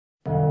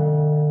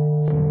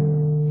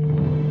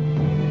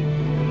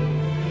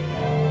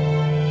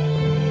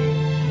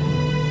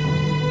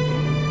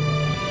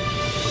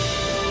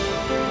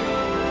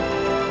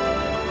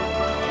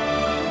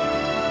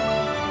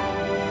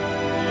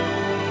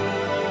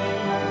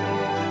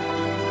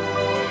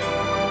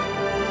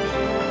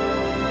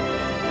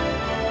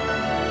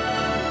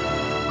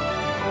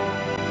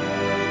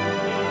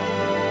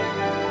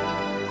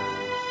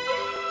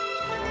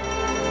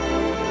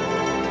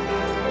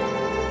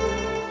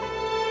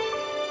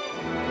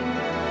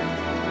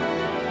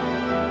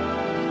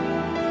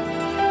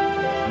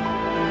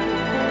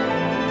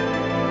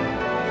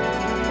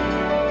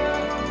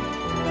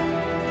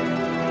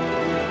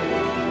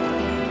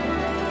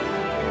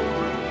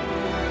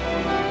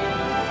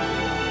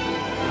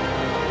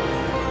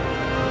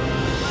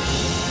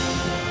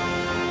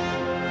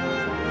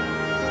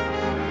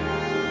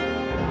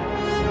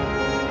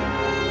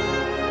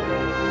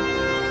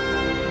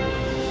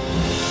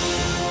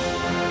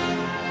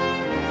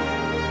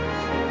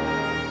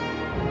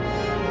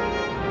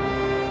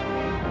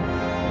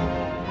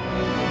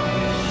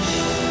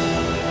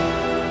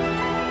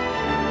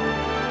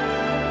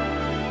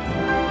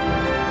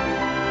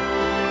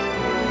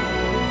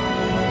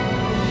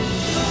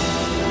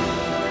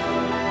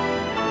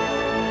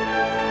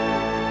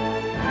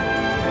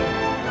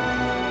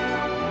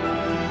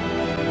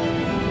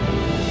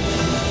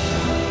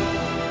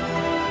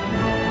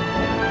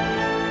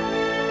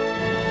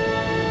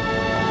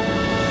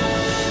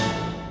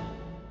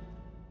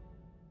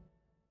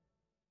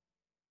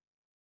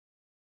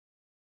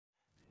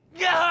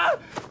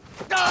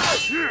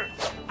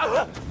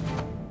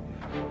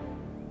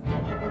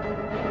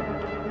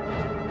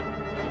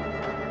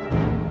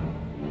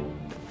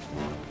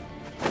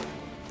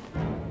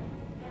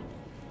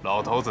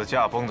老头子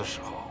驾崩的时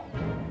候，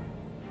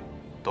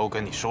都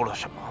跟你说了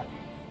什么？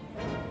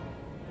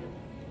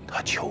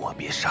他求我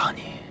别杀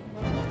你。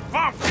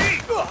放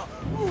屁！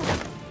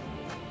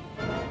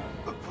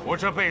我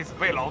这辈子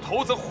被老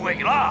头子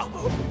毁了。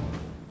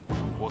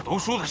我读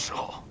书的时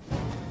候，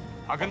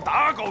他跟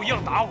打狗一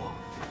样打我。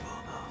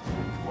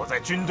我在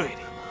军队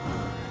里，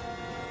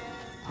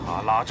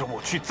他拉着我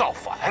去造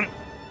反。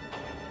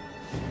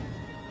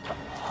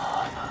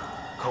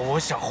可我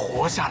想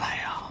活下来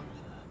呀。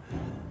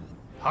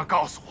他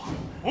告诉我，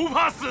不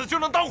怕死就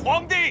能当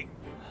皇帝。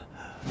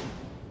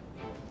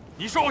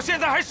你说我现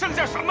在还剩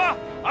下什么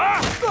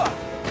啊？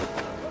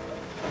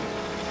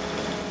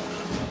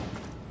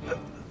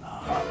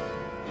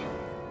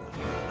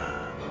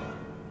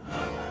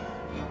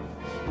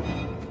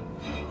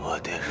我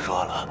爹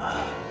说了，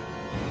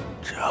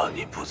只要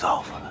你不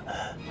造反，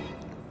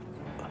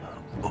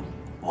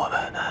我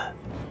们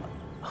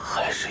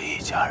还是一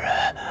家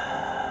人。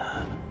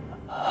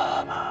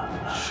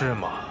是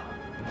吗？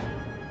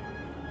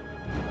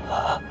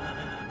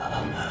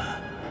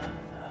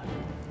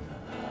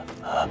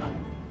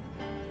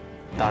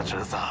大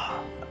侄子，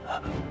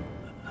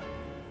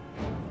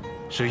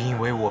是因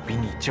为我比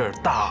你劲儿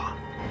大。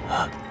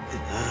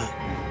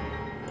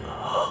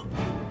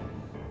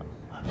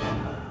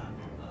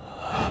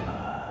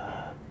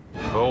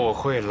可我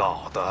会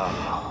老的，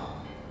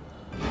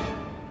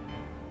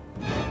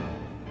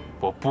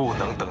我不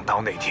能等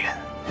到那天。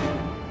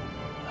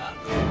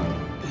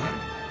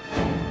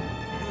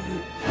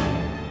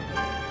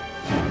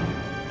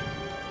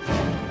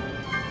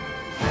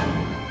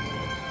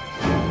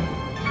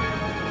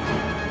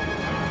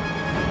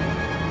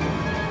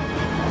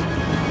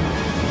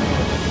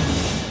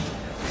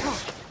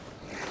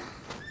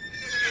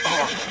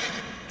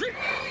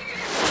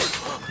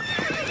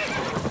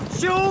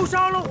休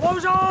杀了皇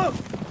上！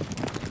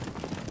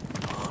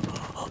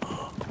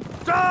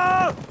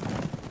战！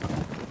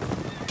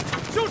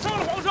休杀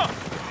了皇上！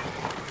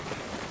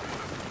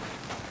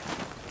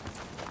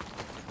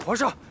皇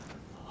上，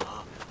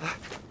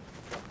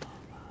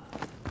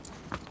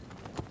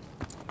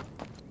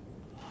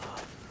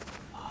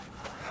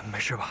没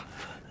事吧？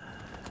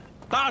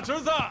大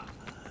侄子，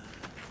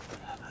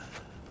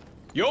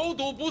有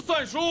赌不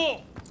算输。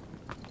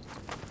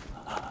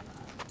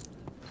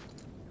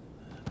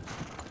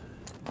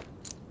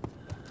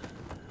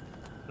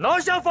拿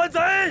下反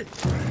贼！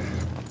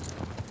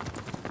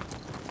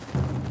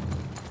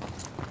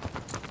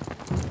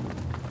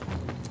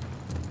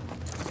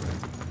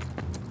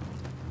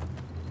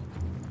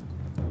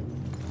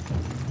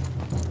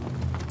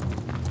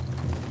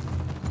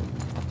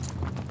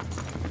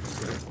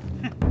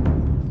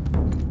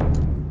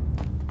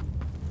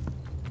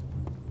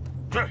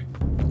是。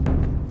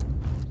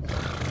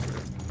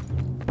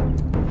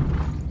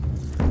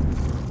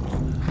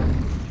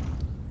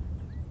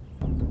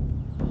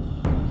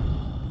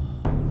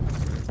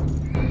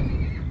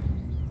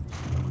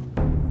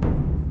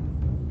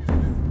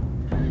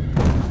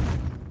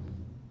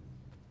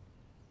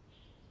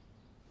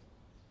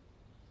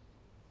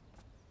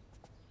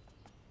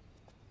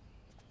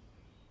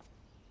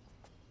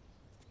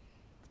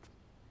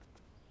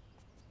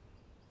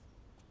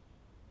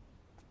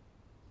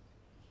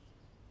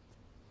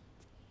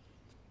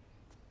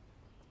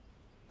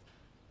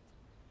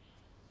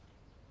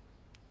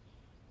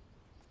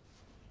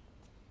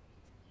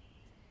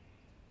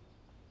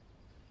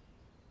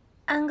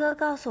安哥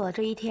告诉我，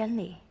这一天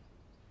里，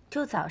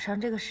就早上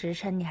这个时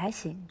辰你还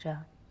醒着。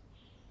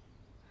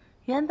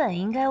原本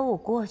应该我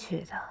过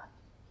去的，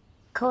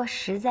可我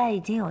实在已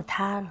经有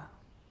他了，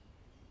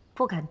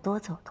不敢多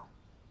走动。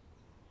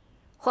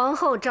皇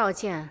后召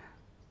见，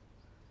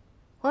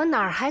我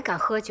哪儿还敢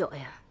喝酒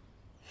呀？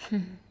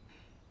哼，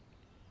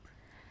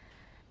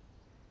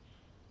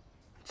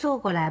坐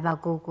过来吧，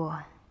姑姑。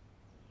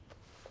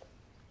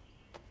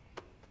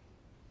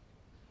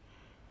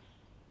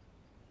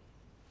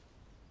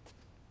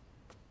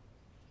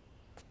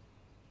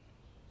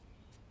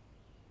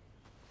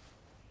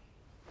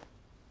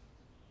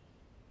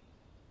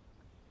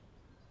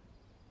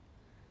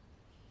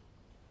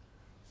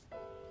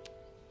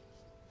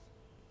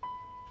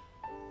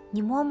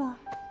你摸摸。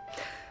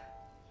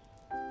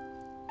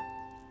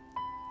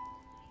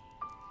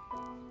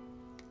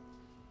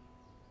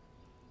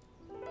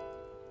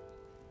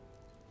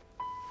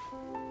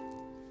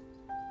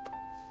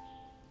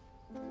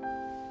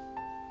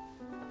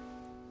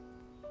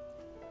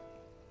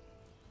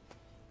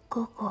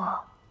姑姑，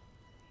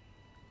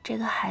这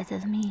个孩子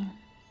的命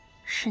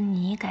是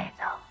你给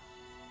的，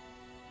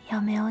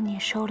要没有你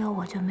收留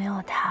我，就没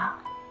有他。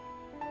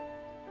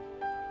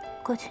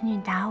过去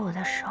你打我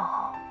的时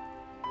候，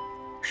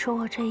说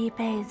我这一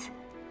辈子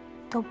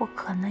都不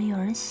可能有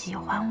人喜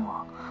欢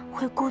我，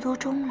会孤独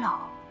终老。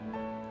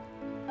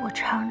我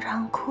常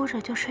常哭着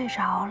就睡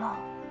着了。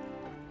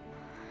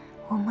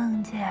我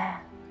梦见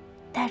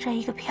带着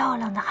一个漂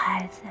亮的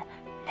孩子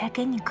来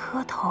给你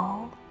磕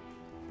头，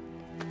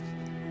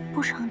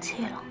不生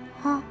气了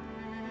啊？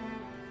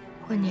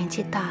我年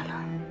纪大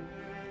了，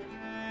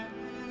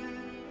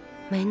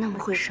没那么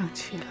会生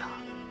气了。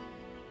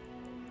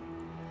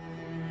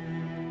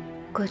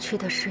过去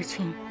的事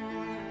情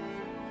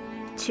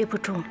记不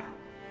住了。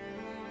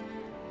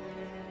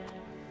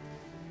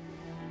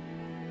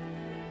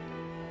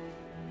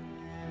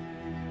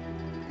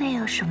那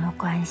有什么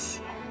关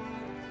系？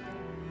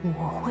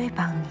我会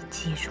帮你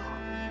记住。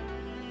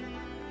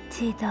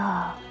记得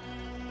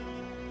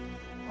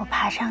我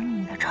爬上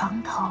你的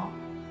床头，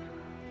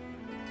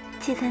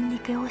记得你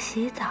给我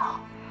洗澡。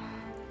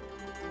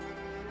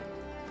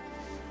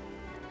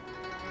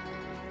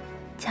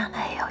将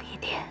来有一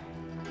天，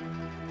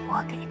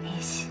我给你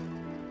洗。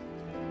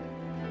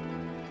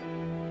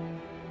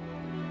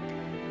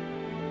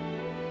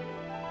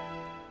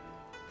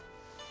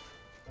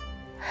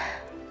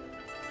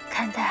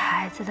看在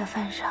孩子的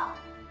份上，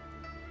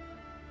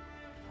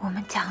我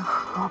们讲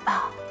和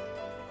吧。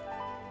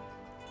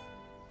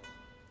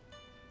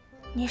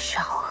你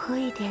少喝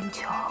一点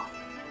酒，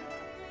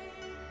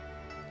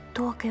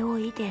多给我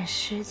一点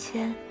时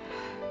间，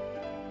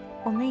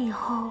我们以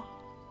后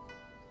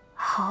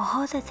好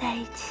好的在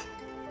一起。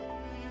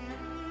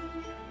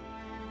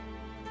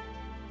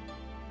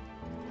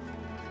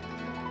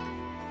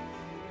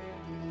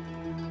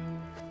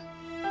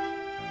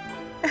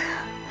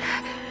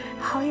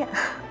好痒。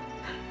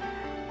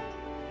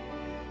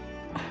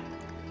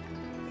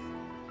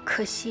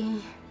可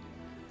惜，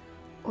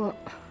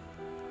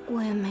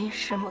我也没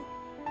什么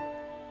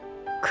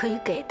可以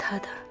给他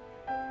的。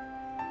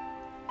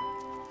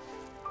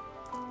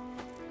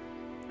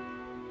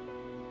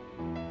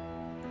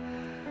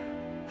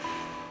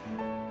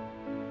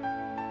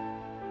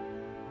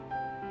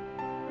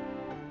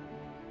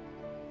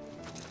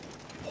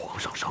皇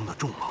上伤得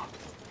重吗？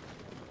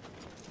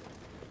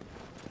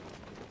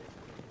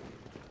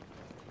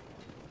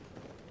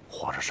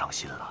皇上伤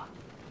心了，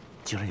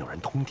竟然有人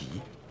通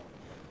敌，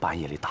半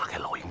夜里打开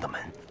老营的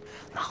门，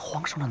拿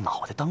皇上的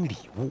脑袋当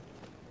礼物。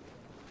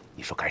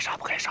你说该杀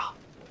不该杀？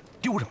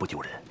丢人不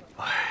丢人？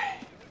哎，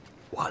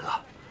完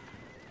了！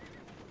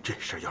这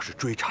事要是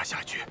追查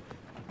下去，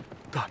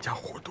大家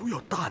伙都要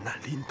大难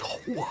临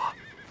头啊！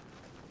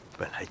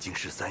本来京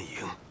师三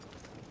营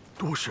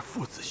都是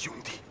父子兄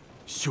弟，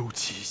休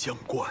戚相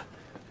关，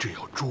这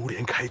要株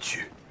连开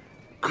去，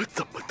可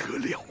怎么得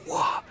了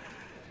啊？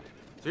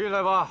进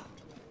来吧。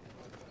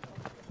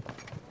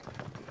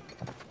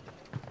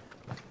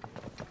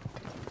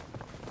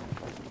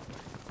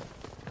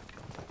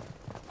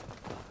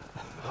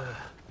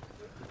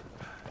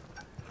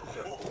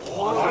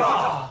皇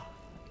上，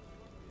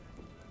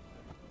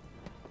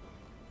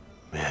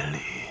免礼。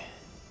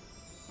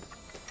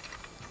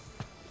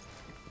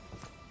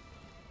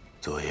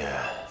昨夜，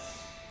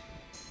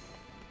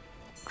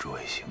诸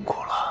位辛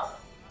苦了。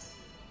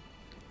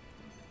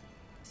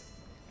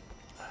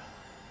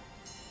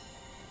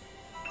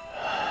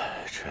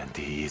臣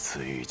第一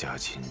次御驾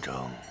亲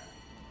征，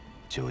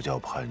就叫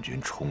叛军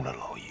冲了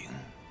老营。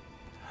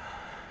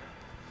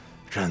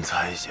朕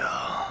猜想，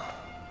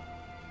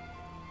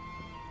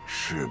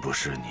是不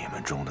是你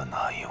们中的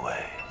哪一位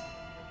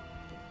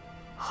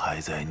还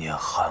在念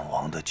汉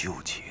王的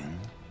旧情？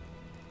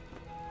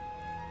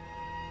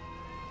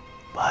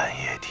半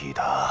夜替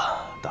他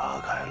打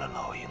开了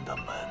老营的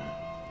门，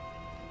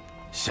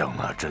想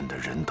拿朕的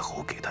人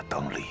头给他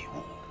当礼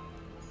物，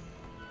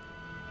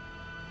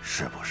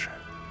是不是？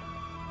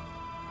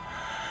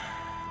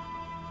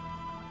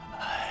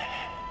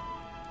哎，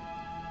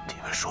你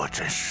们说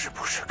朕是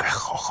不是该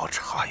好好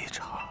查一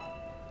查？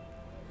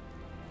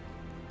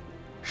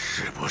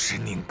是不是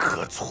宁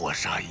可错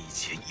杀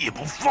1000，也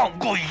不放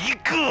过一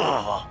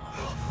个？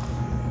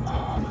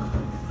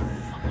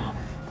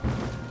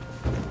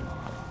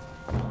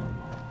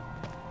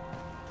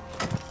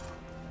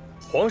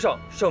皇上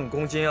圣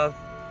功金安。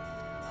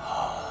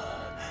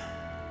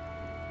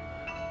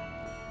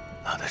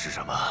拿的是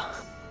什么？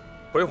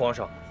回皇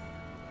上，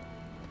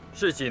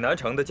是济南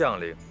城的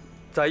将领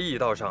在驿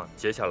道上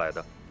截下来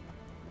的，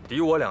敌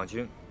我两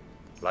军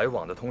来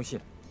往的通信。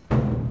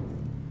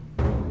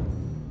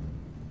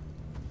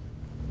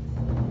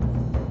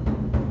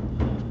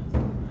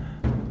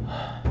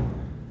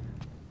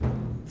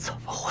怎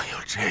么会有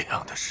这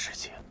样的事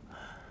情？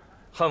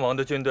汉王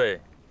的军队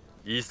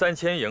以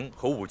3000营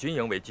和5军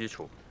营为基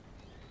础，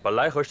本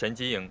来和神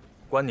机营、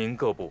关宁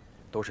各部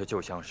都是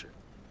旧相识，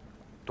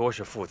多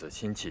是父子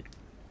亲戚，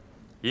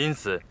因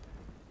此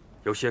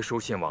有些书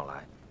信往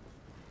来。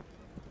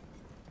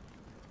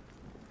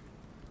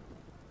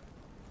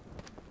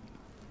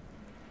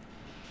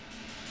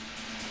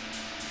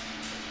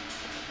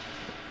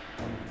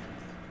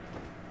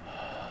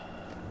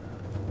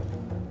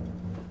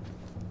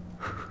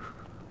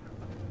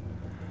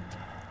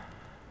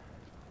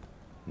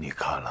你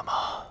看了吗？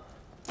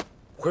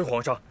回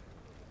皇上，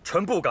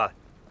臣不敢，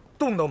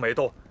动都没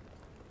动，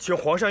请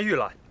皇上御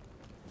览。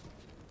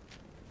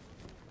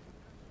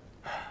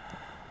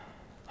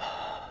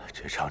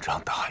这场仗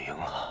打赢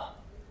了，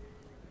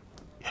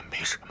也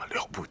没什么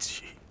了不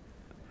起。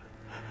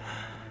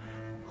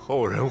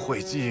后人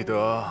会记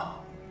得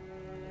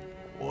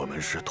我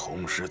们是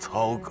同室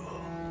操戈，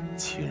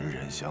亲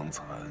人相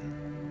残。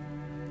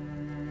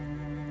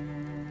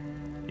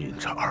因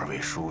着二位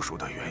叔叔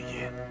的原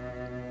因，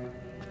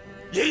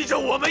因着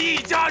我们一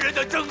家人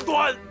的争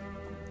端，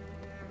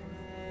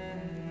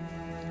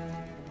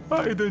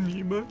爱的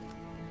你们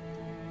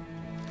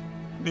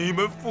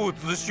父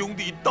子兄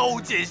弟刀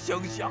剑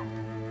相向，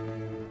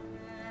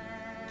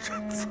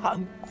真惭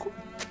愧。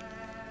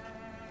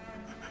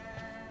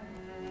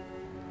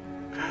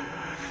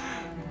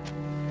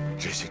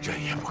这些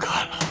朕也不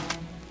看了。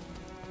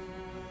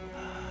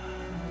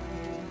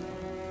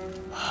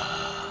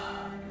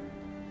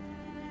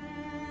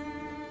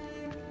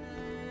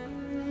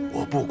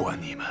我不管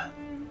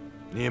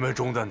你们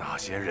中的哪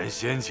些人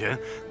先前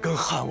跟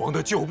汉王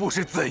的旧部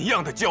是怎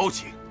样的交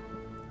情，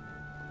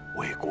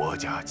为国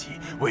家计，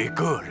为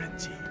个人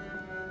计，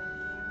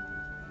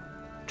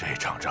这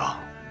场仗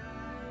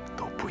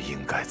都不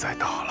应该再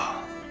打了。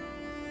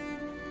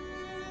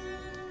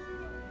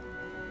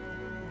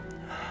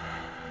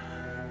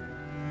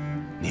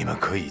你们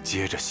可以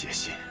接着写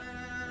信，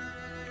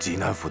济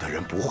南府的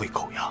人不会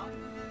口压。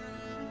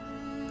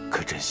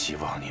可朕希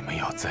望你们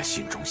要在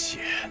信中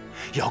写，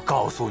要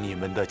告诉你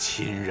们的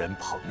亲人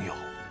朋友，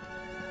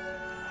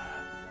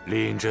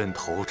临朕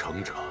投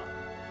诚者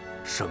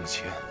升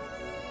迁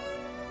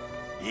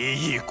，1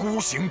亿孤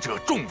行者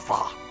重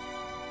罚，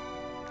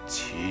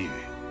其余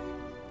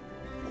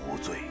无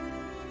罪。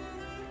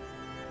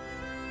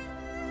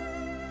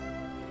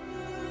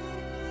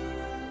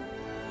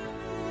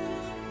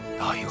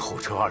大营后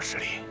撤20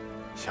里，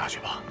下去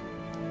吧。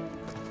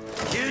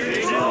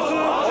谨遵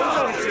皇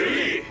上旨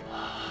意。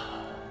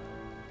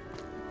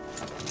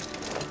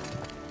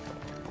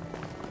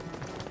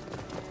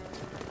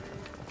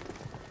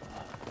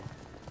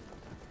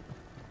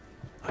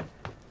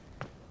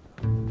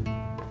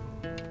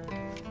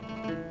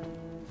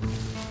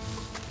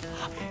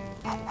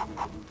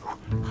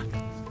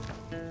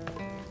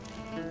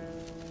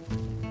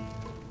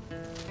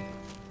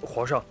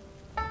皇上，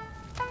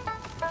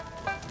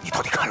你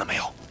到底看了没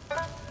有？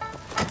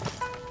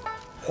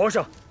皇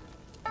上，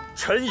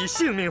臣以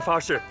性命发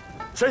誓，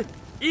臣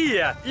一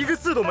眼一个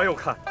字都没有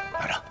看。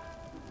拿着。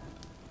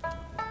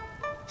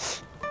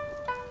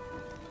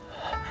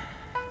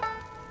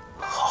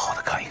好好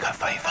的看一看，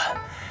翻一翻。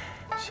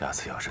下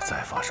次要是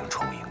再发生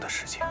重营的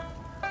事情，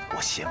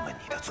我先问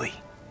你的罪。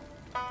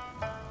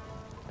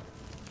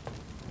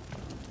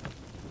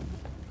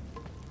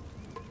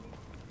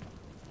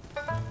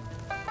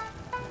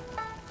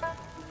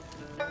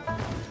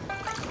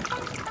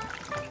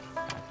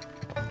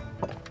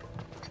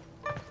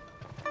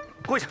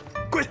跪下，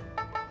跪下，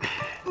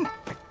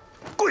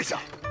跪下，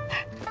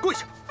跪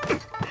下！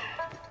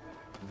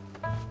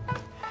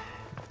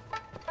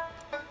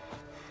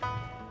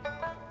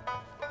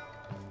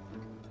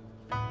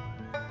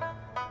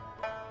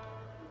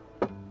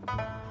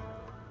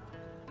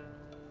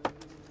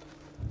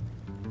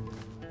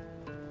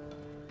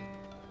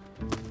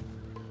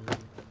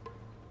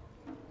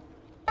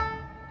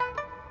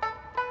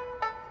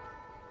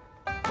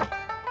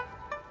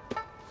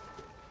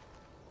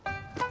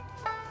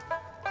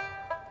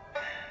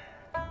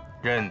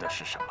认的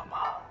是什么吗？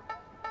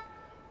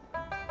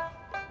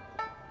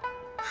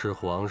是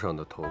皇上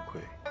的头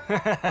盔。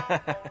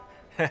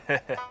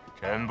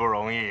真不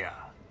容易呀，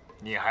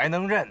你还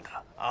能认得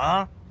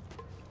啊？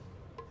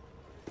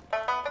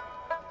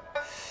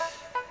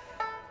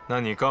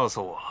那你告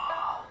诉我，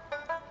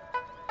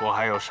我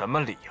还有什么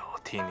理由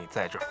听你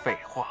在这废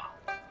话？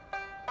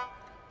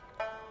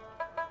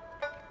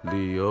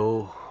理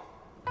由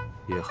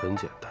也很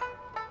简单，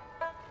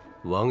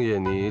王爷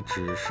你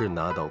只是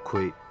拿到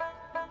盔。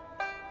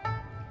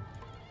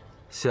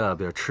下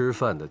边吃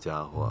饭的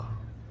家伙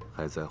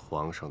还在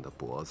皇上的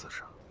脖子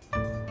上，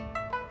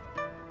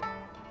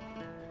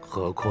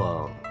何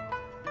况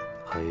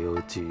还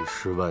有几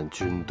10万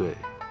军队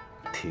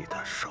替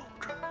他守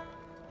着。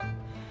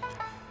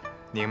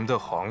你们的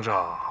皇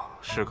上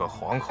是个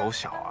黄口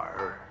小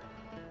儿，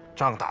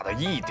仗打得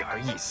一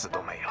点意思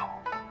都没有。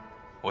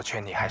我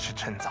劝你还是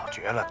趁早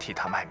绝了替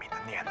他卖命的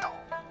念头，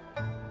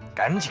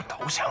赶紧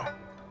投降。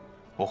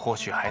我或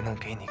许还能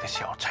给你个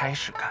小差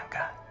事干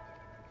干。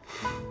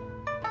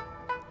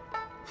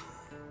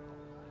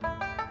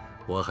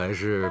我还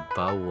是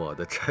把我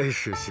的差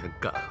事先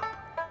干了吧，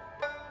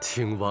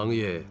请王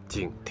爷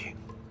静听。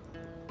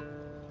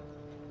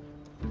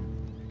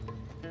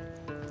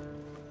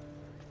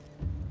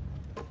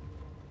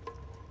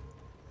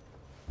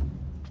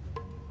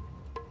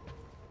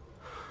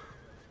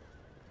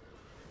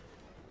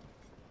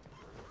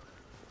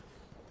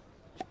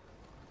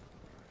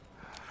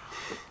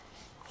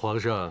皇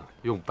上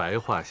用白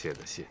话写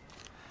的信，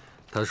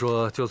他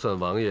说就算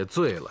王爷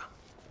醉了，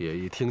也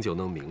一听就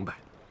能明白。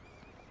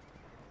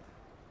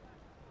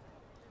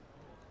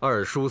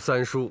2叔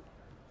3叔，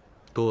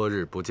多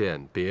日不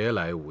见，别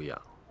来无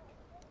恙。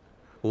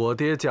我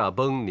爹驾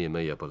崩，你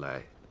们也不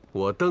来；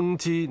我登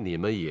基，你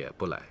们也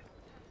不来。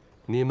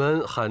你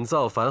们喊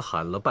造反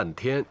喊了半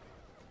天，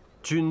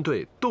军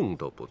队动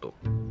都不动。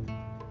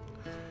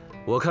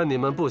我看你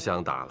们不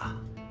想打了，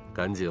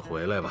赶紧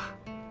回来吧。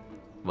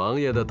王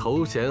爷的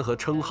头衔和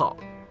称号，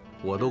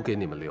我都给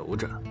你们留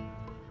着。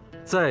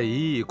再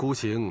一意孤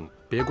行，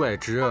别怪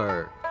侄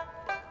儿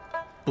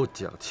不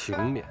讲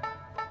情面。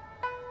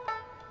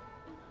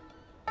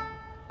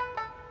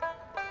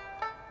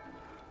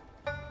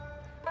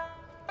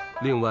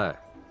另外，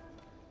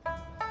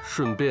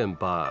顺便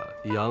把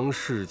杨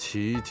士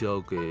奇交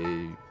给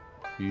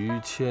于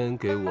谦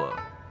给我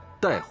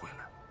带回来。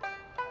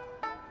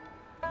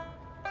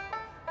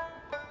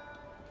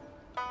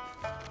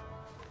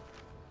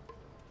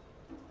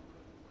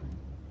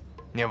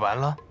念完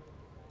了？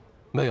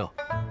没有。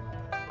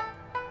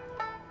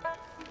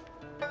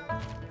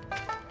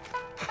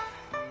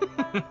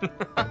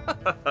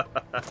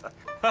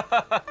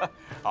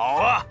好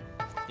啊，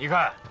你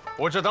看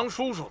我这当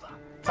叔叔的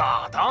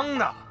咋当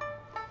的，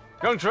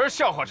让侄儿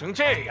笑话成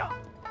这样。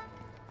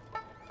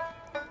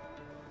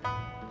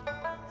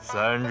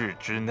3日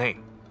之内，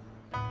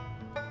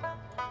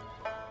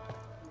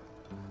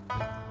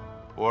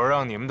我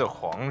让你们的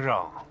皇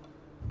上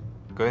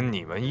跟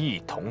你们一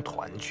同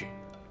团聚。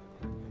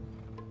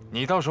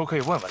你到时候可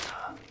以问问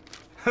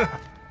他，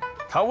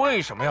他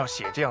为什么要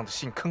写这样的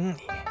信坑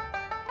你？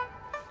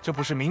这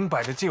不是明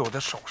摆着借我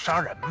的手杀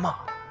人吗？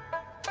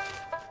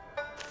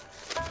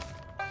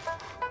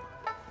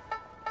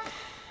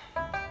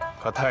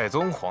可太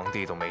宗皇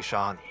帝都没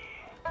杀你，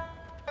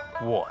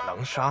我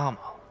能杀吗？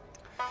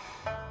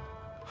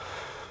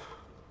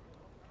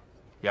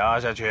押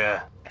下去。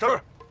是。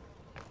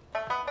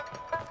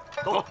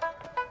走。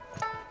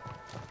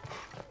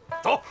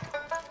走。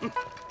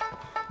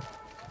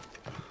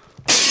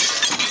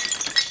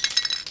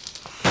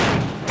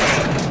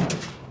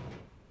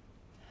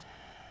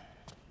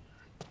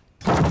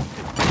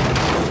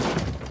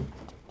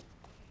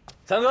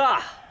三哥，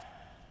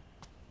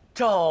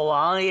赵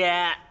王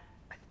爷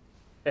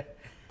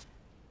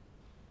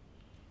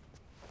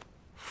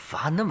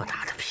发那么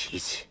大的脾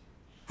气，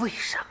为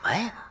什么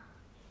呀？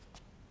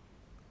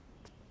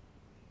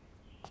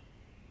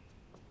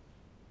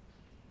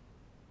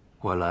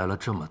我来了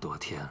这么多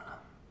天了，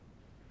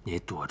你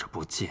躲着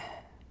不见，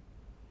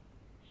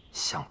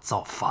想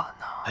造反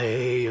呢？哎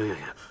呦呦呦，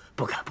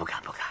不敢不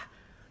敢不敢！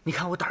你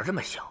看我胆儿这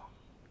么小，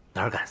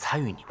哪敢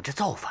参与你们这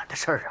造反的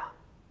事儿啊？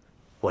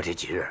我这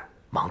几日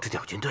忙着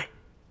调军队，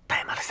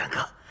怠慢了三哥，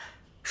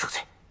恕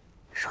罪，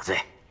恕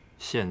罪。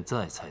现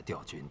在才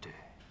调军队，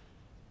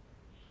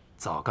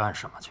早干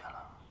什么去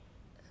了？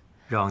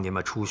让你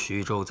们出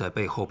徐州，在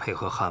背后配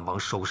合汉王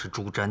收拾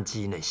朱瞻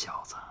基那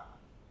小子。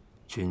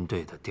军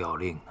队的调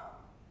令呢？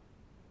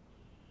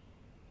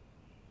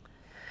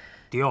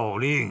调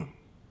令。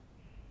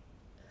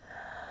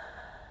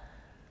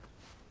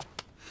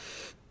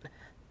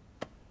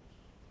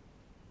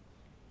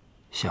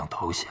想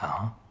投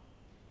降？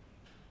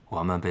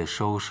我们被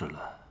收拾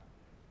了，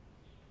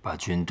把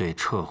军队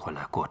撤回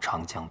来过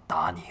长江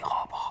打你，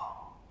好不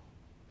好？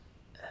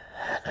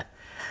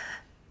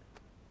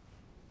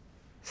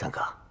三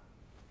哥，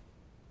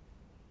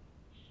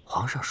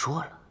皇上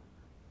说了，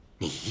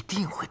你一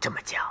定会这么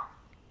讲。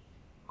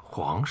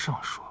皇上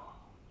说？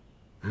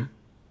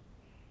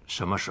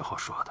什么时候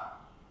说的？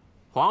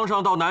皇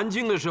上到南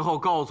京的时候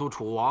告诉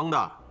楚王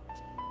的。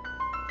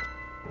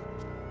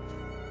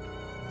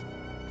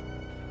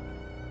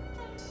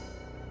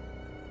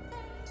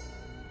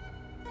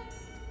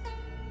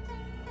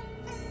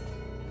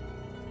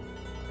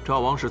赵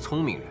王是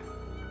聪明人，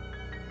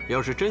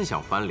要是真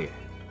想翻脸，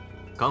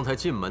刚才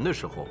进门的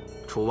时候，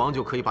楚王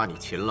就可以把你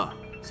擒了，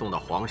送到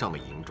皇上的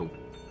营中。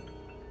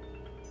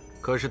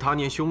可是他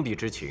念兄弟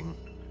之情，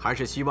还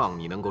是希望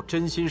你能够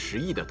真心实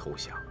意的投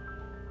降，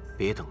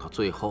别等到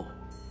最后，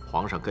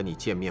皇上跟你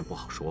见面不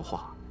好说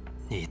话。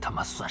你他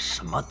妈算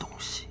什么东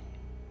西？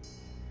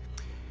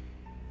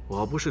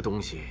我不是东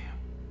西，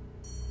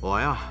我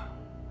呀，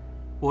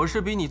我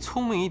是比你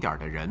聪明一点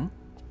的人。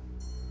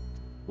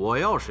我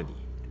要是你，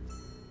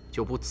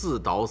就不自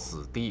倒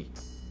死地。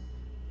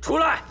出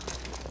来！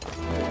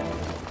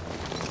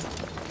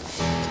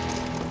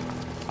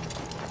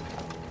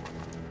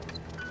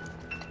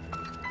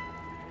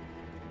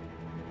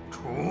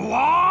楚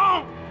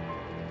王，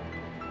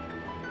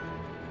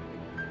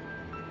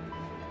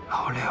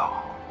老六，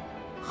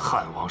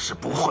汉王是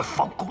不会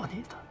放过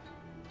你的。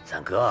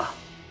三哥，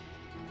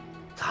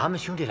咱们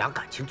兄弟俩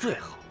感情最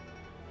好，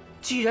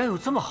既然有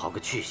这么好个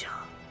去向，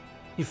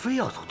你非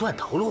要走断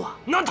头路啊？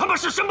那他妈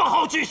是什么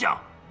好去向？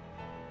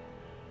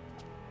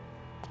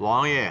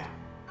王爷，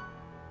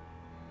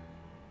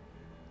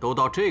都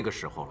到这个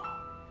时候了，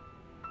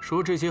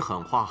说这些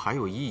狠话还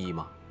有意义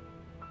吗？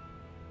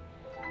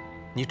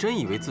你真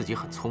以为自己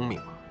很聪明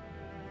吗？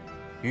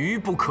愚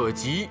不可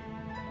及。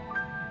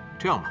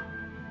这样吧，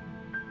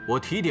我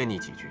提点你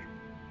几句，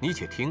你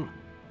且听了。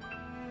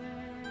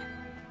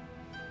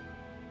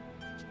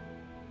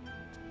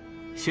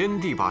先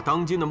帝把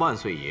当今的万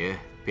岁爷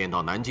贬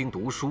到南京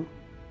读书，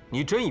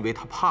你真以为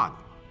他怕你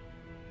吗？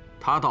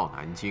他到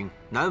南京，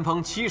南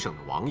方7省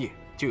的王爷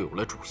就有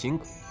了主心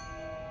骨。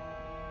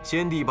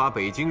先帝把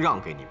北京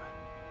让给你们，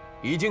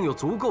已经有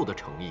足够的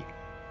诚意了。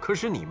可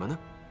是你们呢？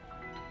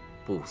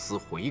不思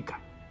悔改，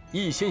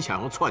一心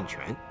想要篡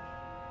权。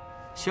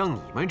像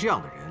你们这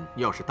样的人，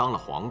要是当了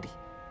皇帝，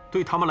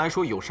对他们来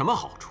说有什么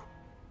好处？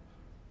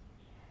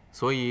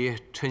所以，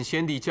趁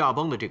先帝驾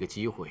崩的这个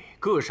机会，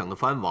各省的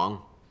藩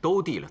王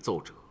都递了奏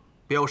折，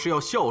表示要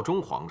效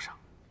忠皇上。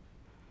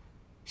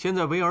现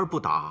在围而不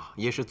打，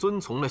也是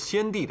遵从了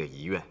先帝的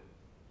遗愿，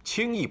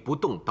轻易不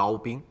动刀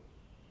兵。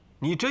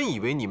你真以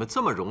为你们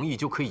这么容易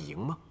就可以赢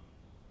吗？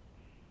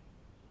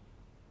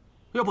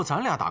要不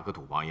咱俩打个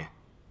赌，王爷，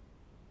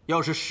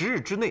要是10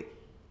日之内，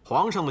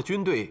皇上的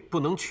军队不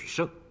能取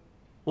胜，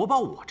我把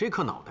我这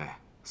颗脑袋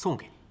送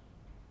给你。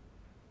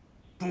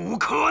不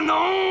可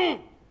能！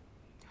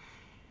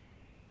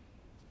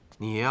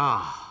你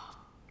呀，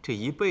这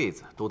一辈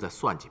子都在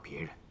算计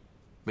别人，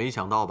没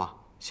想到吧？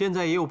现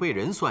在也有被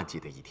人算计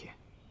的一天。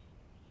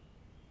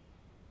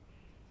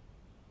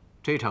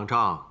这场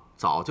仗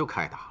早就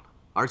开打了，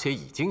而且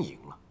已经赢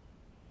了。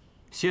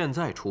现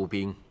在出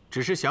兵，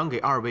只是想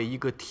给2位一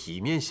个体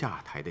面下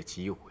台的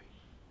机会。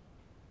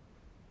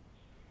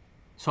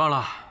算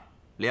了，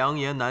良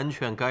言难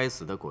劝该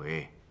死的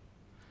鬼。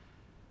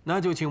那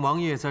就请王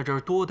爷在这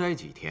儿多待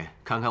几天，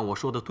看看我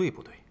说的对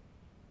不对。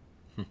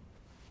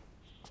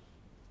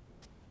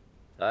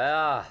来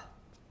啊，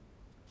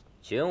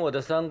请我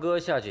的三哥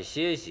下去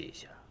歇息一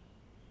下，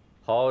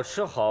好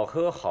吃好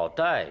喝好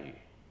待遇，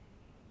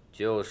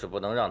就是不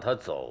能让他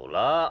走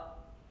了。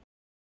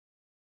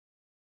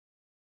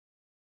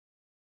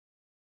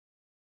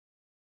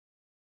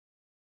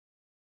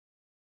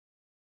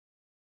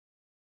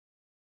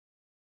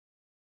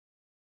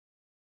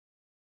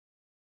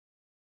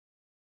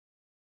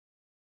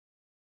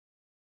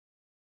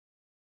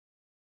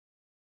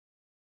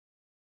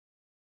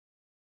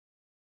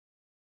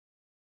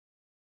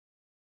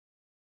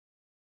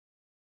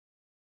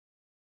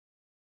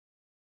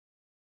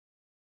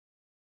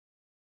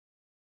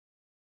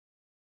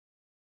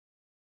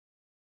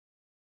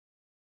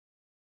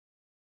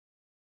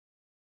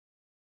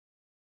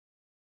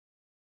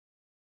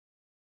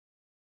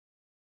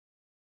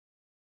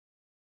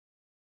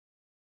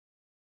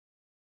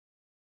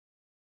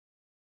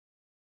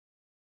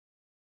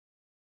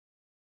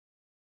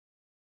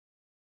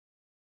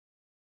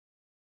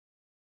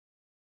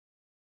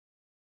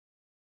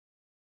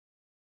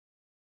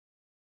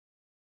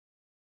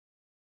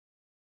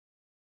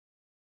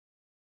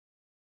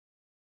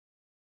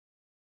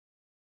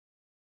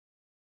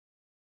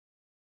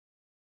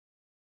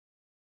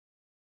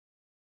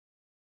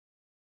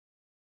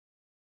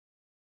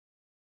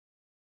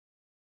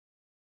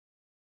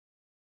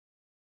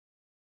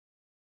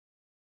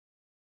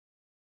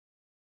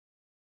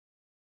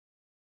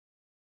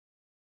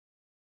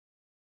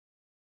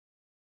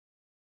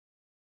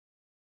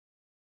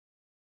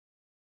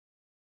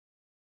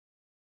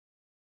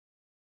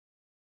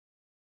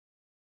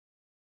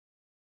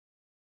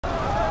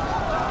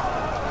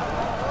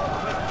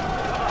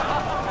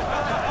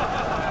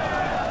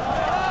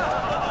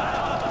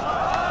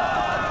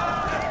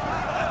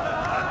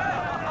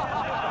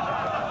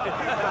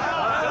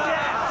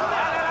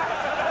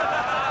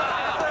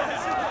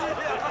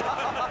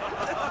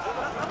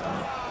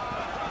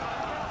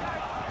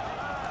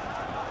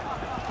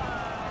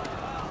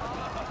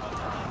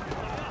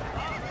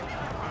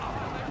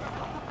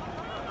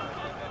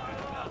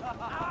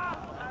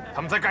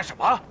他们在干什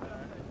么？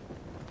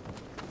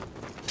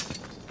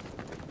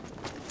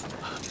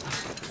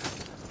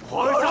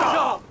皇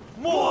上，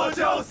末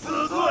将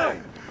死罪！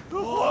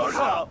皇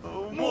上，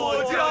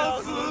末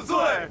将死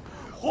罪！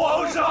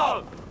皇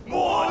上，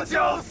末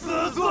将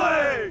死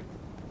罪！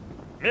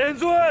免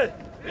罪！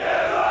免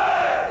罪！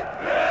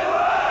免罪！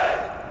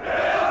免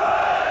罪！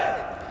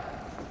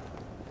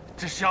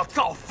这是要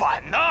造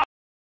反呢！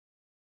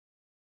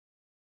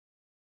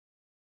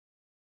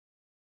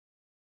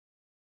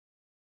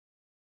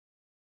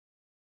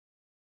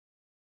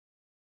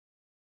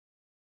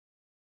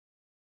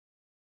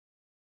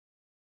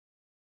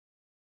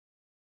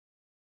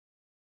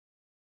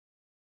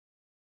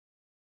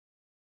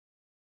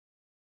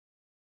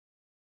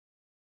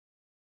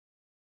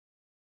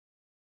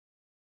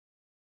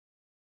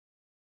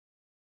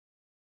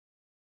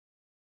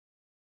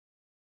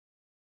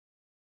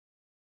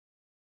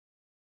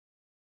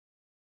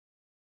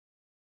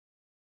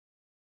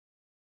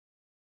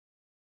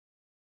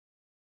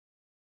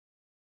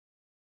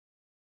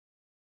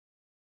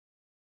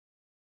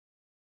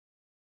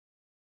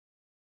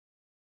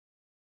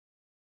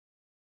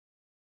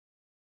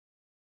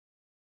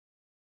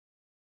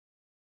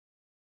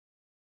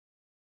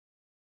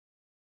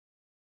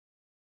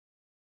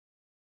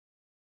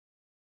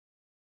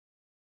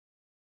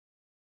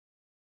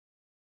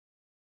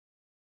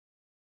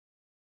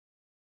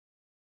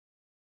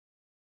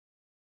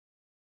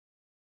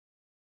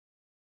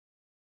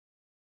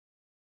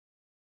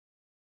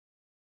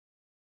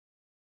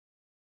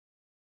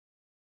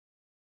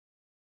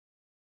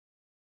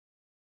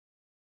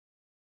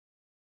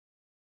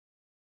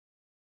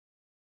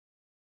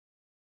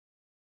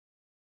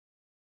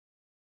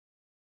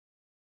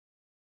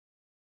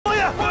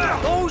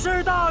都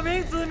是大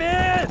明子民，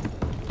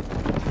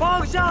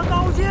放下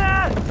刀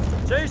剑！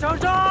这场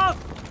仗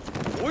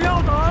不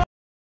要打！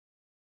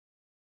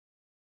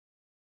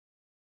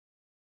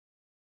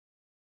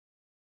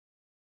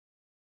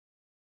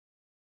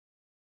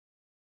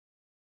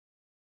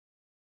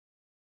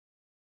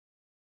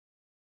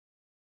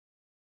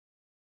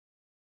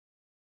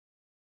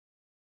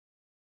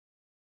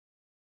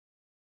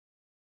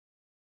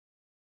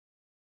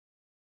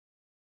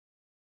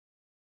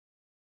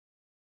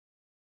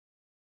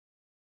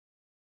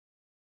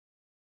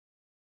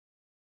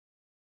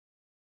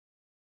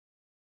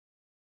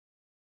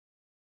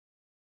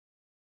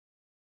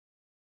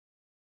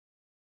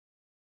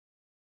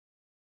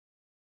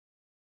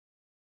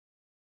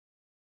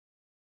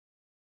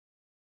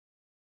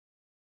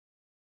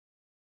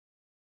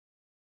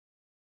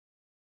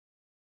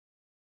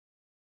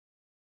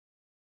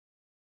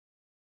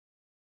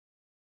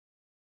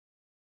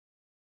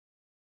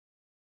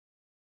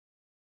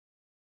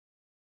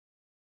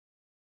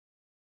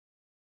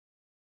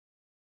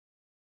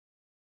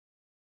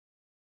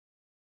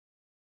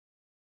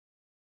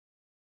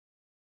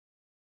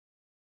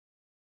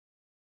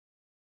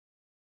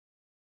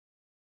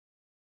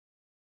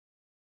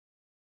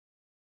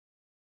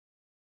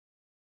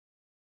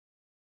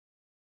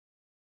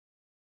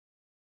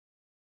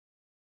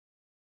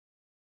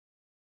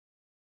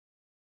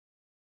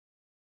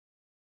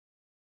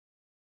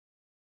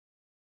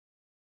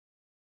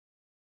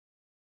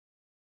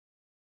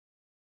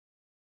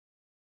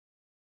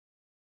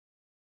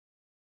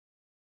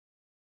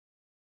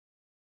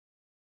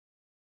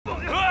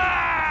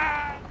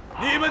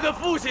你们的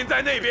父亲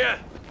在那边，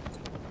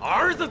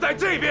儿子在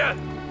这边，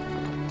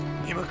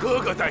你们哥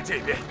哥在这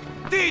边，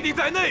弟弟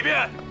在那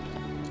边。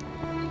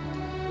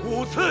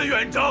5次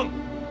远征，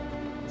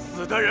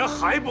死的人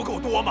还不够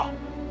多吗？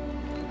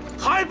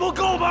还不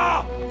够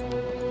吗？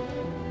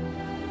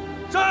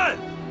朕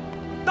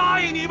答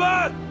应你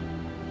们，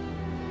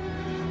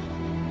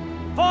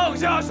放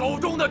下手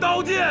中的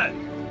刀剑，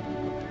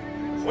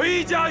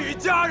回家与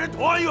家人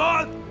团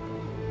圆，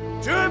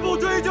绝不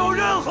追究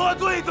任何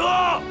罪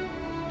责。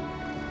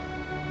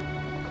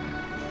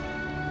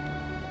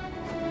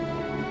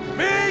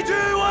明君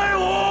为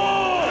伍，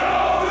将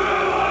军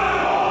为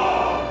伍，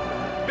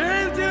明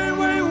君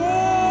为伍，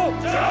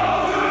将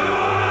军为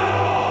伍，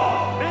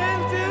明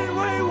君为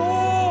伍，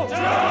将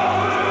军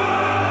为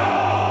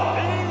伍，明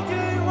君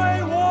为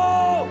伍。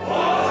皇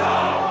上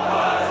万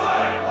岁！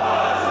万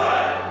岁！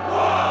万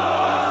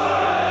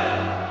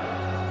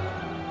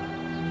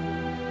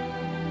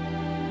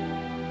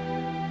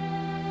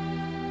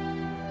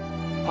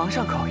岁！皇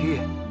上口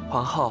谕，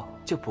皇后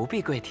就不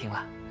必跪听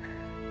了。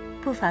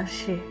不妨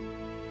事。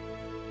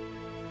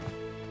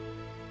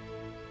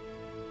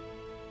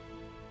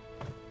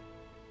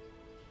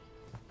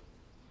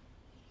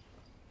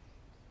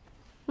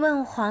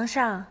问皇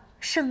上，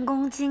圣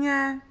公金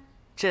安？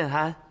朕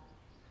安。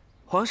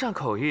皇上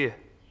口谕，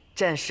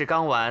战事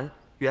刚完，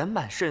圆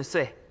满顺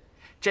遂。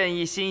朕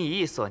一心一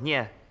意所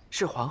念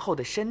是皇后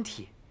的身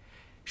体，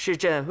是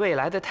朕未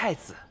来的太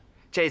子。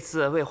这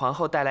次为皇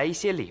后带来一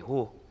些礼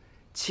物，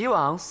齐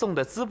王送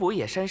的滋补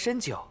野山参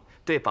酒，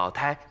对保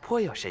胎颇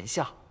有神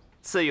效，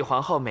赐予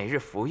皇后每日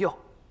服用。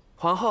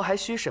皇后还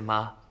需什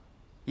么，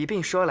一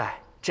并说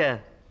来，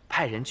朕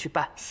派人去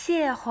办。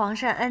谢皇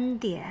上恩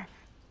典。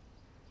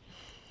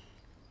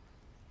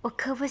我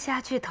磕不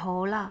下去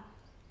头了，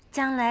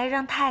将来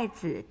让太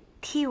子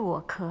替我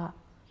磕。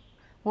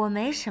我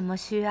没什么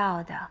需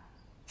要的，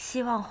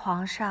希望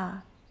皇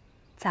上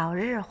早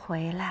日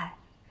回来，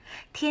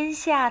天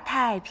下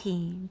太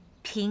平，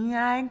平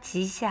安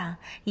吉祥，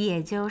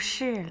也就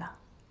是了。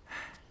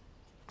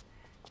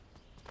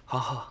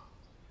皇后，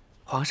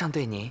皇上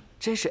对您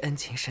真是恩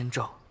情深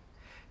重。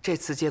这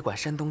次接管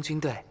山东军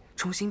队，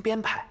重新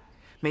编排，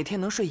每天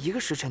能睡1个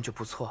时辰就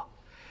不错。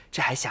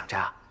这还想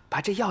着把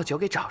这药酒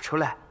给找出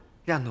来，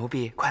让奴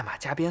婢快马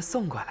加鞭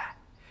送过来。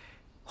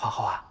皇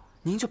后啊，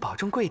您就保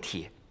重贵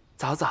体，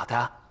早早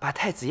的把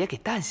太子爷给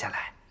诞下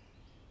来。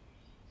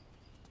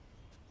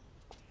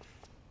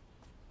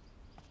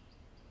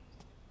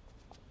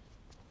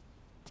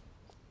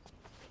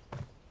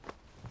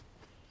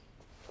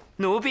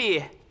奴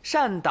婢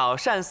善导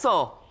善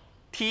送，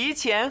提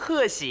前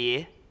贺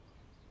喜。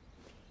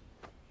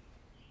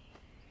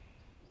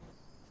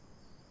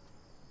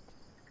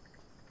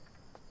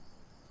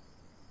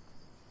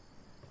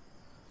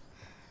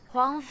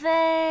皇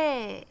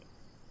妃，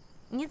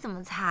你怎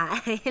么才来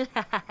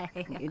呀？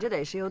你这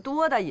得是有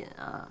多大瘾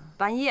啊！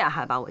半夜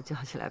还把我叫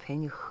起来陪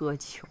你喝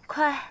酒，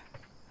快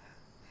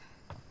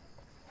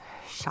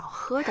少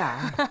喝点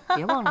儿，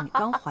别忘了你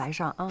刚怀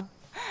上啊！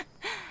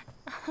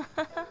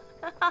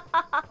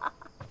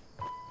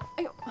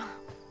哎呦，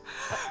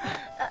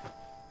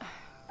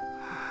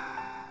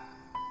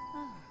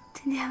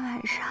今天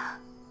晚上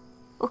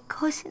我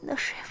高兴得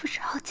睡不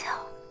着觉，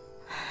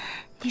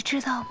你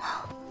知道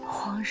吗？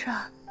皇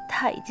上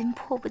他已经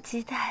迫不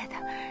及待的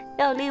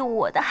要立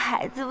我的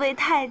孩子为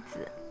太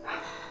子。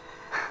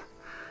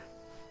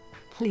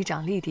立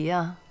长立嫡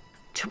啊，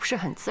这不是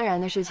很自然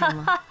的事情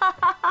吗？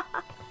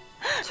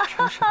这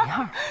成什么样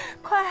了？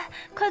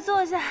快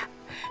坐下，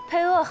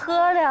陪我喝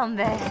2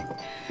杯，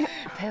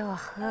陪我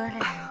喝了一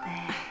杯。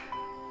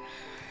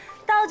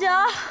倒酒，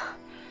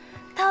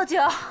倒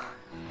酒。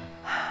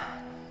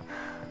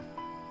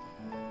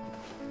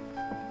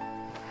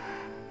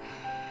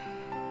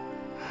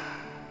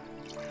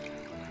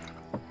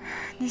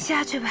你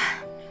下去吧，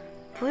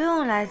不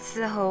用来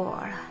伺候我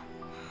了。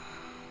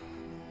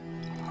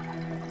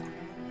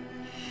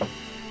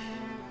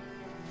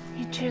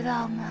你知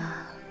道吗？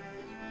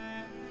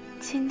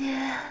今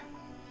天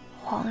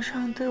皇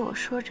上对我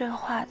说这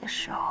话的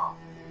时候，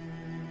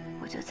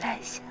我就在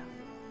想，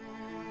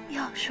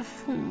要是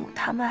父母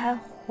他们还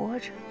活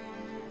着，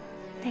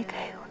那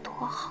该有多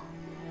好。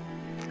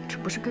这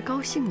不是个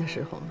高兴的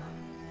时候吗？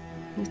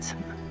你怎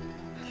么？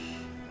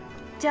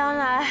将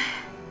来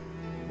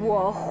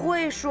我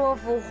会说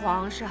服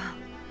皇上，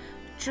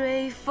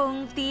追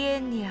封爹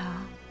娘，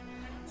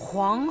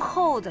皇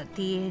后的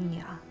爹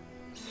娘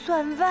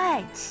算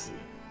外戚，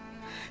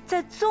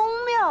在宗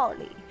庙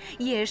里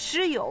也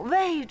是有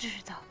位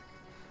置的。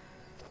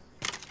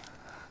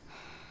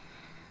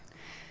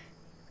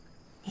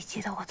你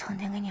记得我曾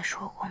经跟你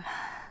说过吗？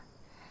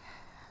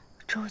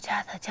周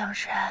家的江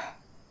山，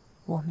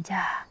我们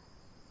家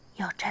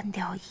要占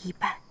掉一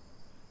半，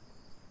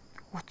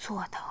我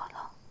做到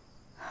了。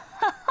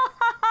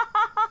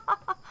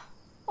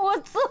我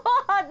做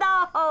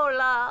到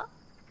了，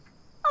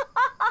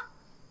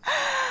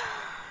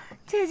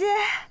姐姐，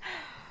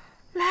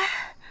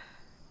来，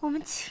我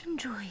们庆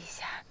祝一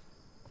下，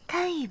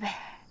干一杯。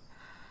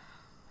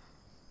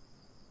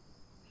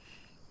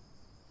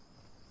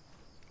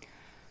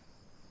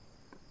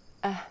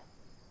哎，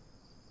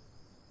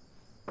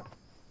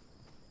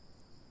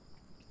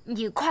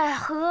你快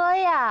喝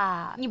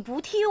呀！你不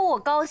替我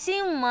高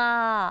兴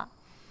吗？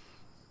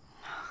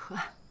喝。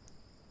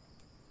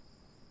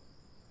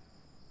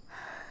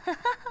哎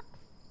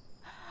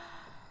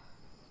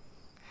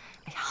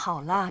呀，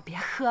好了，别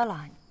喝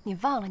了，你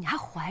忘了你还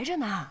怀着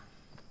呢。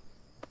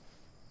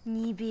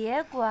你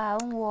别管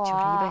我，就这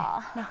一杯，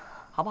那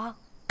好不好？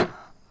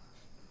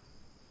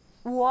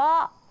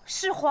我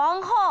是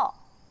皇后。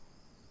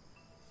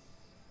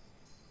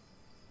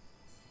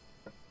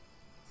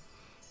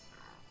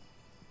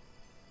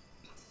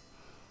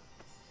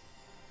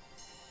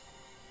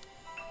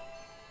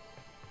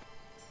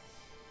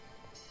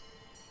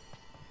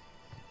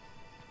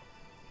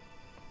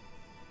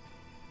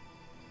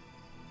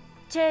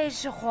这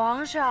是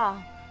皇上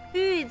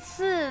御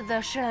赐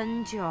的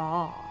参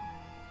酒，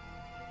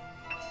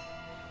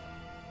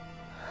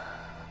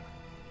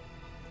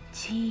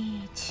今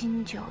以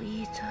清酒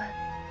一樽，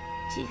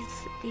祭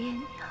祀爹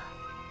娘。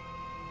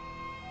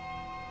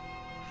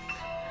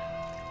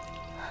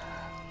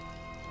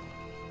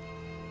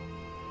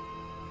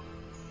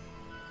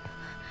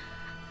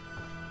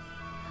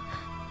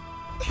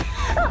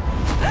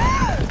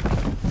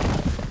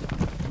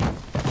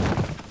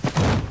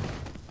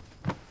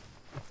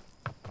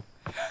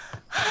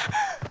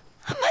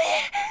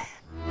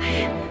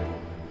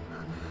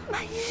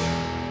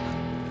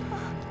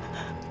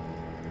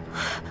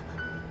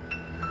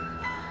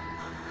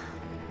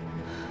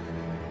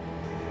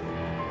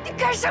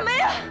干什么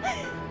呀？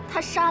他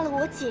杀了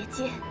我姐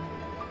姐，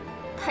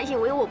他以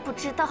为我不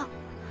知道。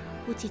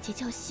我姐姐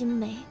叫新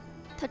梅，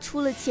她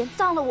出了钱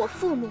葬了我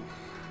父母，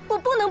我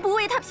不能不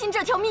为她拼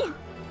这条命。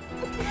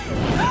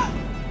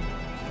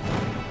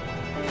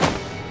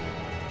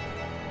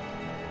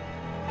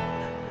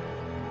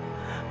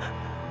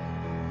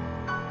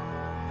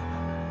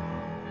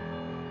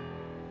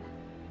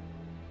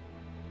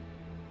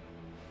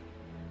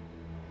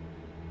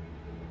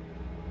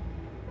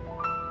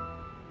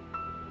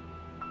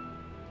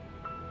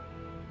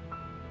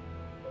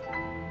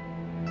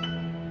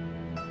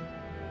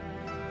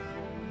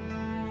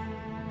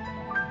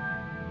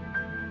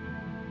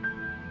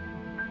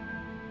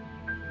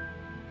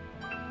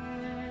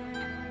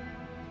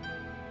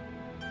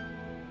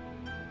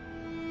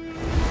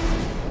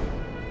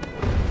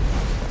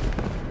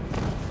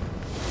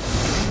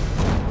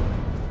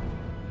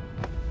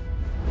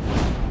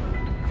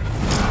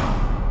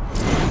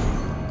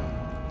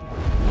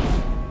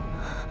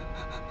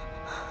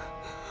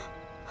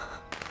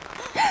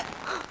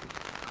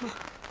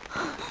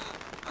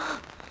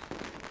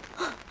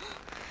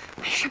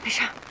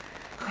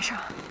没事，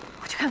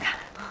我去看看。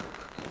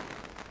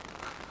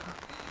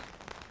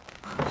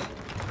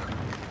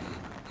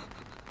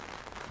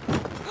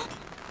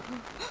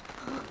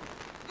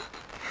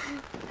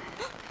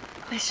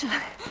没事了，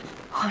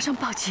皇上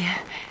保洁。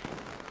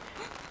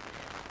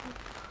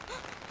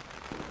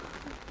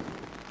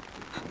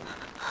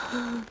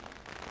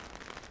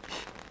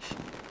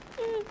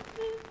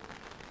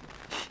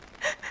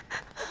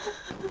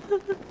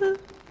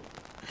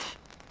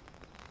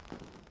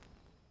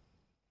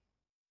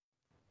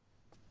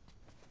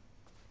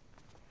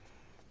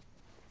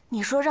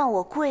你说让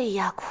我跪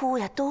呀、哭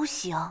呀都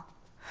行，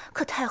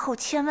可太后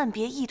千万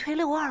别一推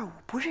625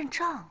不认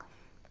账啊！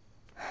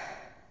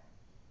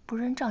不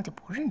认账就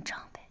不认账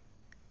呗。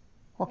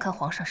我看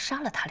皇上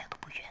杀了他俩都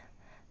不冤，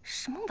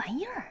什么玩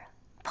意儿啊！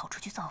跑出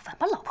去造反，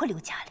把老婆留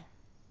家里。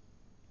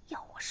要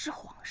我是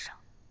皇上，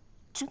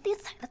准得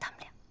宰了他们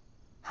俩。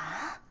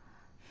啊？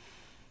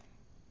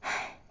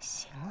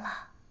行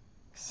了，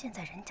现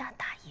在人家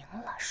打赢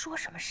了，说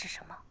什么是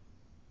什么。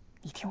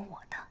你听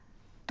我的，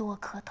多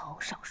磕头，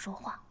少说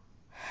话。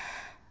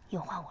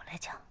有话我来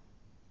讲。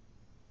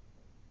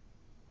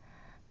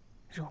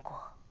如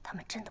果他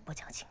们真的不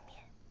讲情面，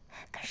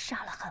敢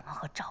杀了汉王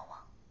和赵王，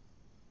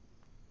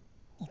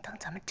你当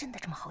咱们真的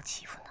这么好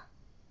欺负呢？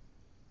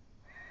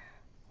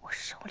我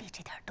手里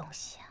这点东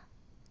西啊，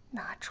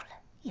拿出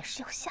来也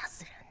是要吓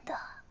死人的。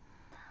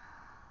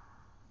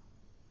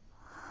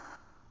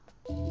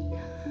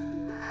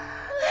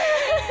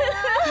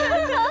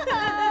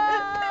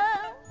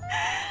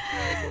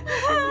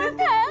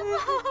太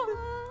好，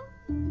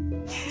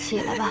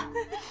起来吧。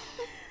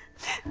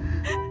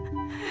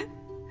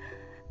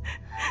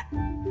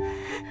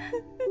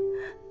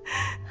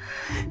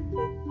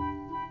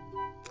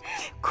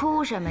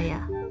哭什么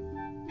呀？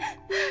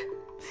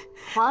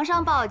皇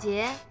上报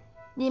捷，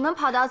你们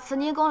跑到慈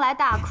宁宫来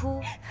大哭，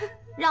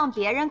让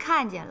别人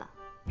看见了，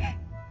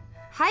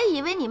还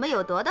以为你们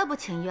有多大不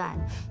情愿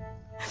呢。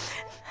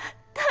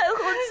太后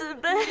慈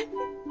悲。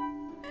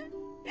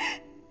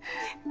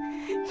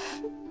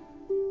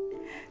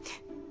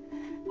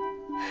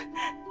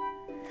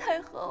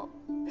太后，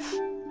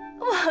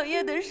王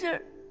爷的事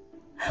儿，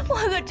我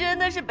可真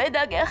的是被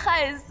他给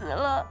害死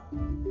了。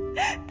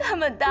他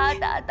们打，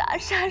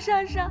杀，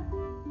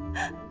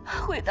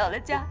回到了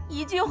家，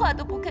一句话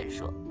都不肯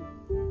说。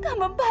他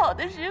们跑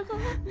的时候，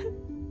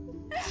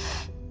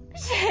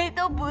谁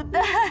都不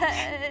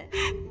带。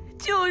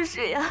就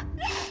是呀，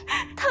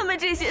他们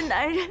这些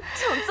男人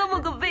抢这么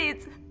个位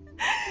子，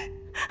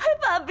还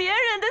把别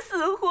人的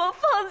死活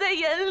放在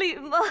眼里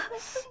吗？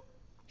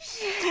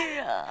是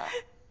啊，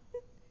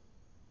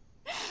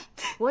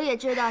我也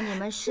知道你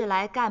们是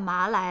来干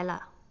嘛来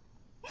了。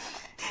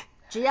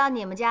只要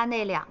你们家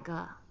那2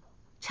个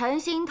诚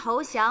心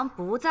投降，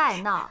不再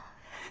闹，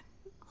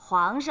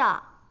皇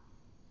上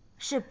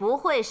是不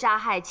会杀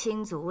害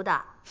亲族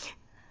的。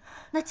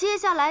那接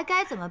下来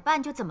该怎么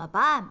办就怎么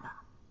办吧。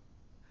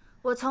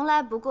我从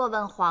来不过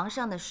问皇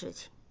上的事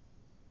情。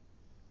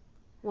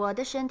我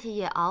的身体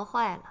也熬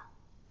坏了，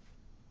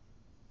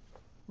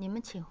你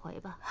们请回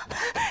吧。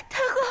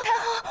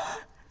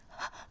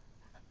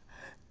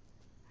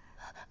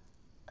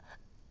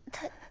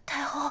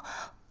太后，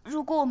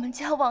如果我们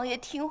家王爷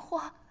听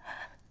话，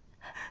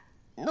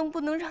能不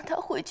能让他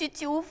回去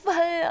就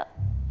范呀？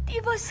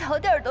地方小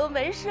点都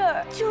没事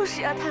儿。就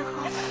是呀，太后，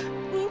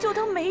您就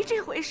当没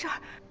这回事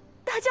儿，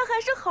大家还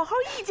是好好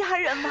一家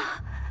人嘛。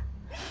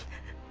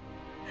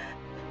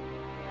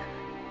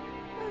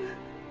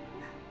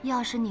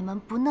要是你们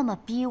不那么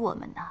逼我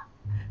们呢？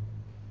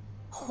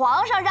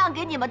皇上让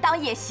给你们当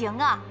也行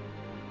啊。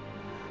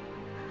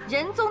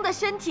仁宗的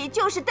身体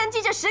就是登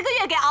基这10个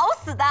月给熬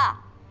死的。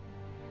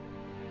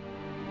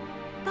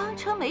当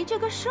成没这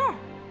个事儿。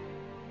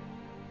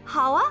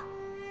好啊，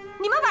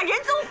你们把仁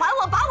宗还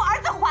我，把我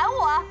儿子还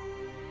我。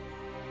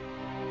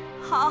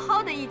好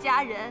好的一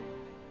家人，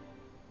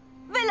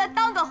为了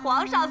当个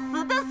皇上，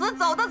死的死，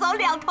走的走，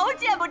两头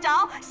见不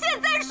着。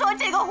现在说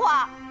这个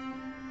话，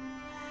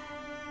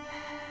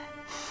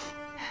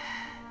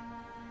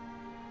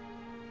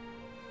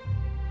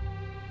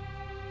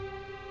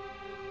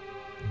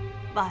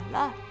晚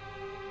了。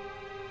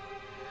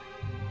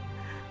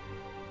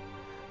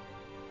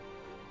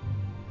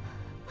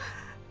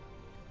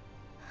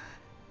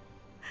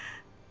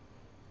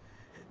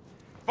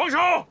放手！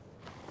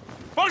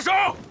放手！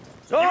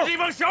你们这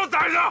帮小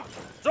崽子！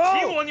走！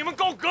欺我你们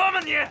够格吗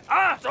你？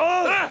啊！走！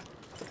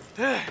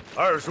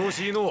二叔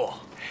息怒。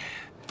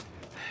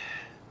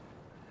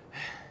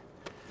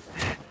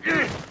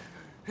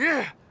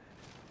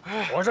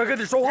皇上跟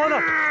你说话呢，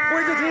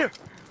跪着听。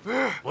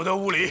不得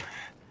无礼。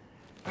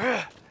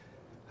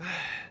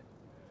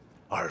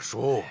二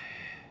叔，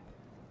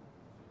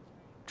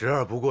侄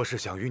儿不过是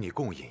想与你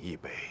共饮一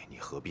杯，你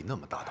何必那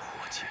么大的火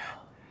气呢？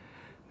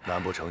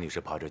难不成你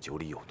是怕这酒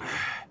里有毒？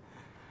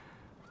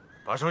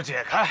把手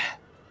解开。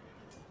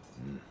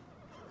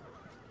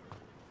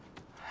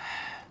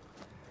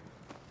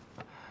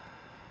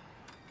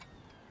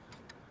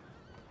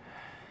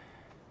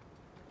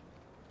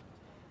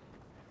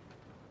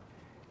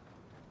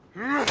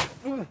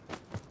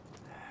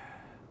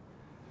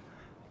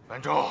满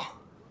洲，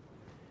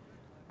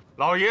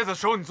老爷子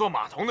收你做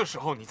马童的时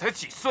候，你才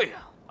几岁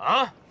啊？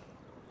啊！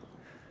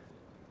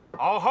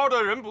好好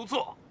的人不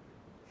做，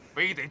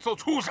非得做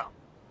畜生，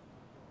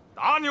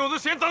打扭子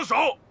先脏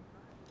手。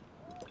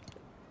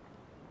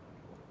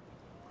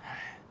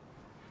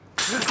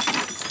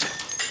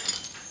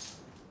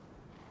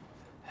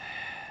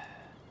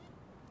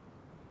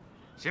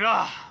行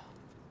了，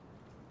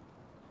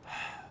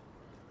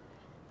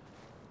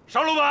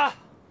上路吧。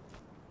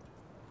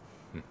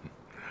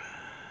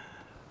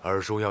二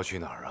叔要去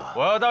哪儿啊？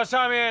我要到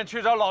下面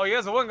去找老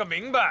爷子问个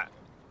明白。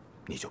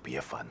你就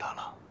别烦他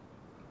了。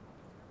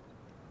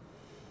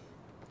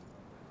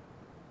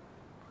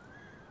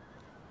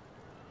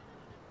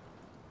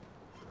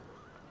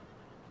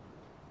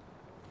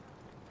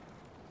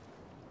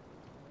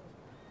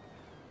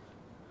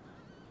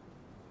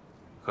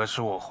可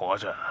是我活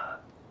着，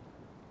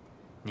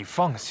你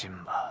放心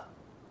吧。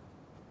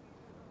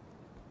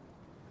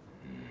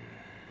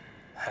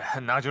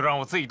那就让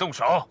我自己动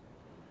手，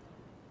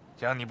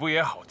这样你不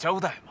也好交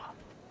代吗？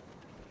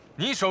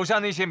你手下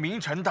那些名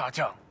臣大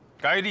将，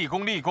该立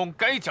功立功，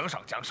该奖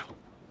赏奖赏。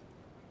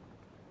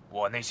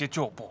我那些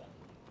旧部，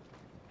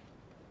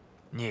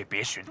你也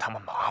别寻他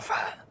们麻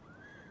烦。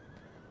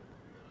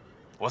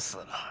我死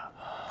了，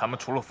他们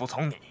除了服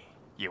从你，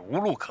也无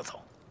路可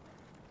走。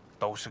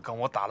都是跟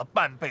我打了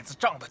半辈子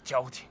仗的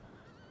交情，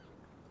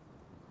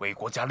为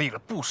国家立了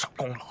不少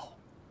功劳。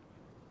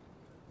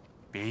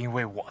别因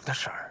为我的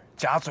事儿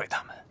加罪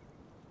他们。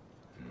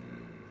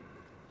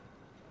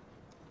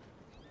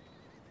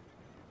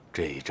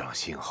这一仗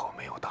幸好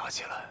没有打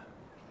起来，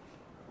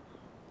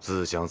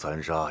自相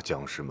残杀，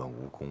将士们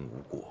无功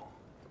无过，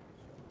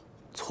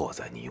错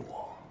在你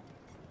我。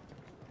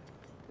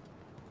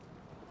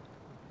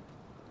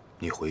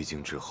你回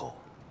京之后，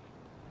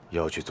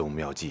要去宗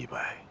庙祭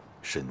拜，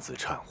深自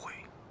忏悔。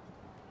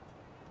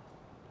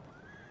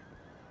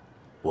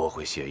我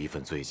会写一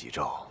份罪己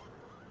诏，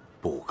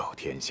布告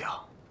天下。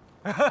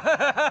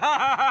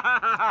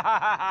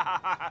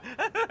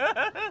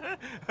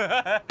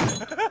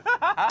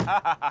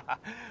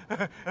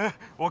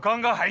我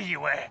刚刚还以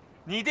为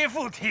你爹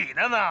附体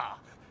了呢，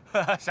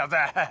小子，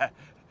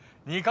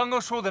你刚刚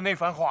说的那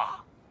番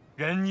话，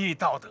仁义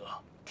道德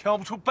挑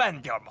不出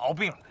半点毛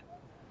病来。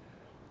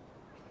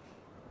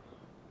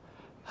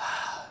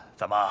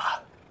怎么，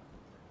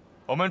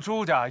我们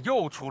朱家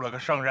又出了个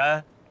圣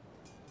人？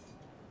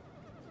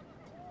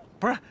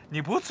不是，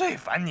你不最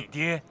烦你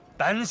爹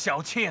胆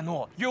小怯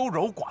懦、优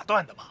柔寡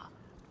断的吗？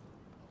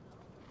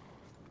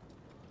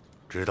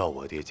直到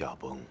我爹驾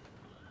崩，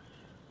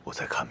我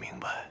才看明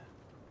白，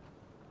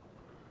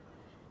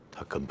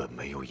他根本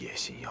没有野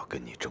心要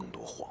跟你争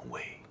夺皇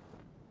位。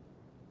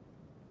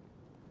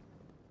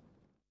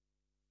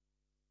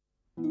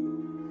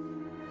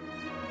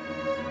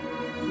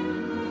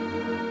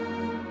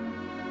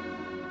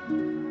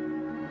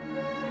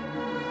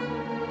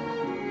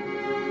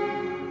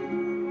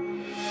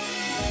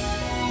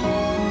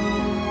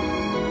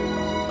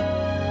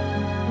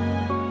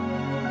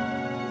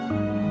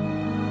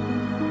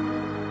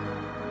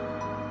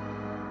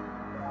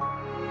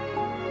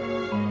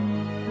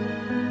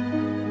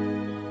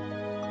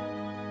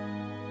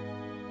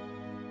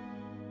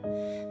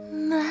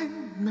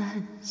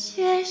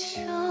携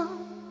手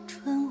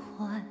春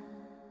欢，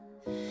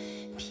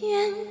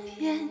翩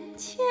翩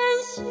牵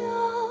袖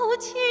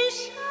青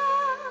山。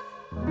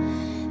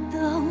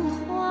灯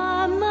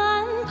花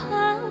满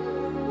盘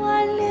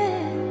万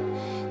恋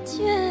卷，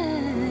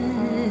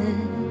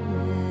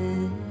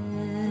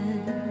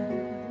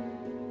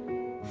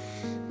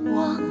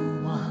往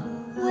往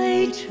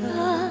为成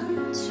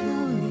旧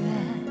缘，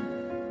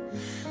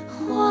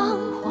惶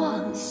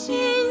惶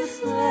心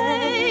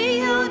碎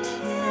又甜。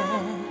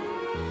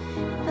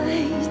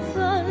悲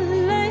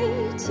尊泪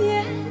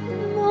结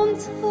梦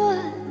存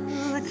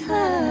残，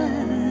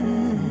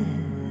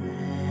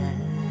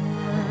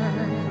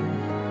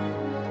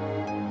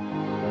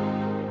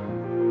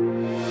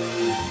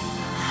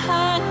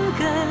寒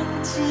根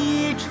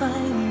击穿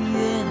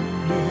远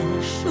远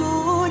书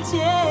剑，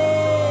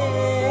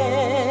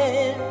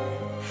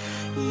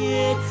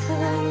也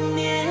曾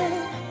念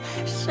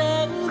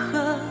山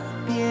河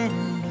别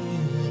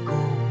离，共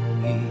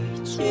与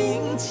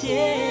君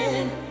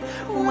前。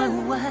万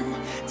万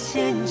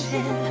千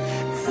千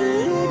此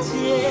间，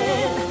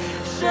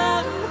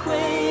山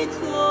会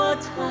错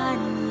弹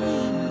萤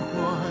火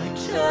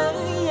成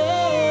烟，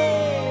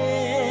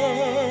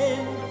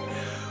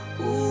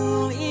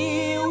无以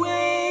为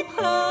盼，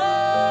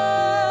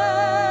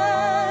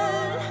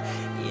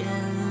烟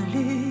绿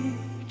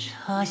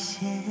茶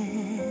闲。